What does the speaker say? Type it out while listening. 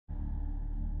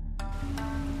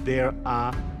There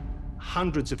are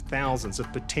hundreds of thousands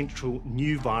of potential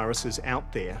new viruses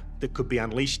out there that could be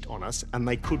unleashed on us, and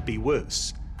they could be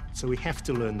worse. So we have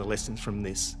to learn the lessons from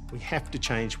this. We have to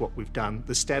change what we've done.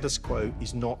 The status quo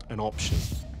is not an option.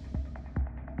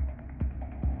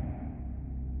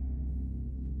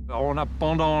 Alors on a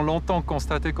pendant longtemps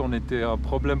constaté qu'on était un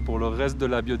problème pour le reste de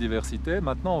la biodiversité.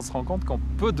 Maintenant, on se rend compte qu'on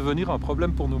peut devenir un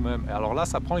problème pour nous-mêmes. Et alors là,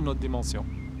 ça prend une autre dimension.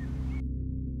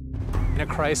 In a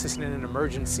crisis and in an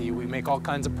emergency, we make all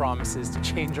kinds of promises to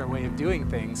change our way of doing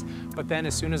things, but then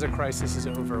as soon as a crisis is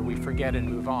over, we forget and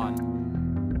move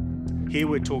on. Here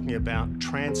we're talking about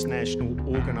transnational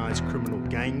organised criminal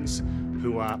gangs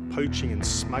who are poaching and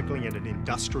smuggling at an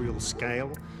industrial scale.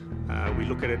 We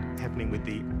look at it happening with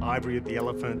the ivory of the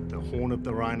elephant, the horn of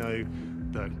the rhino,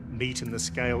 the meat and the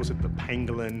scales of the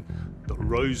pangolin, the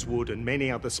rosewood and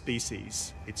many other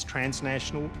species. It's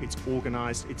transnational, it's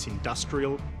organised, it's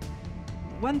industrial.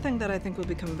 One thing that I think will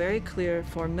become very clear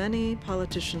for many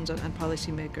politicians and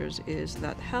policymakers is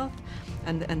that health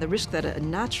and the risk that a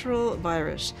natural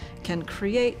virus can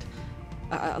create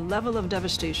a level of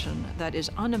devastation that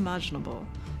is unimaginable.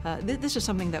 This is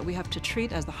something that we have to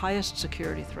treat as the highest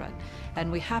security threat,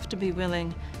 and we have to be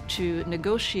willing to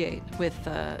negotiate with,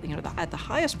 at the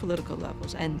highest political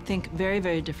levels and think very,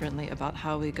 very differently about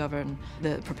how we govern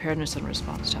the preparedness and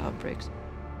response to outbreaks.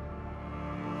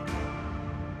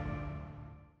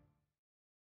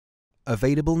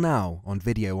 Available now on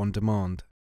video on demand.